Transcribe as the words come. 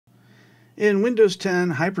In Windows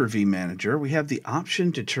 10 Hyper-V Manager, we have the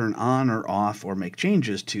option to turn on or off or make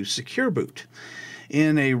changes to Secure Boot.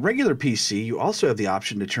 In a regular PC, you also have the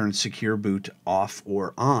option to turn Secure Boot off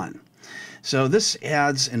or on. So this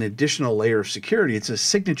adds an additional layer of security. It's a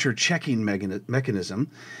signature checking mechanism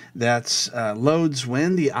that loads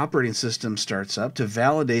when the operating system starts up to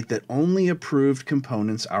validate that only approved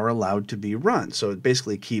components are allowed to be run. So it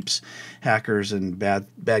basically keeps hackers and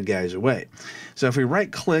bad guys away. So if we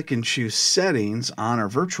right-click and choose Settings on our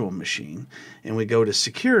virtual machine, and we go to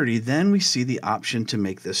Security, then we see the option to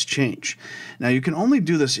make this change. Now you can only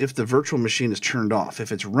do this if the virtual machine is turned off.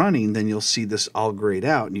 If it's running, then you'll see this all grayed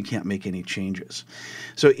out and you can't make any changes.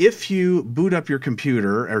 So if you boot up your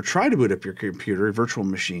computer or try to boot up your computer, a virtual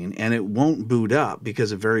machine, and it won't boot up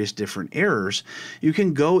because of various different errors, you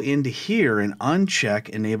can go into here and uncheck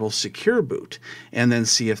Enable Secure Boot and then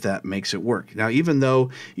see if that makes it work. Now, even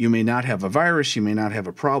though you may not have a virus, you may not have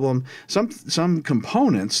a problem, some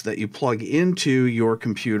components that you plug into your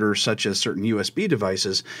computer, such as certain USB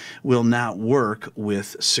devices, will not work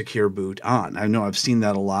with Secure Boot on. I know I've seen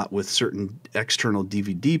that a lot with certain external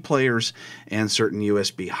DVD players and certain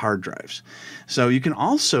USB hard drives. So you can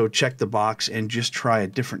also check the box and just try a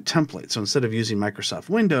different template. So instead of using Microsoft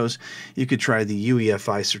Windows, you could try the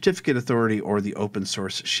UEFI Certificate Authority or the open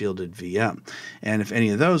source shielded VM. And if any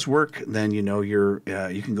of those work, then you know you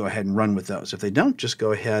can go ahead and run with those. If they don't, just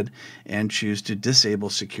go ahead and choose to disable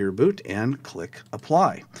Secure Boot and click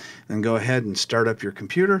Apply. Then go ahead and start up your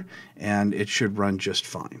computer, and it should run just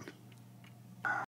fine.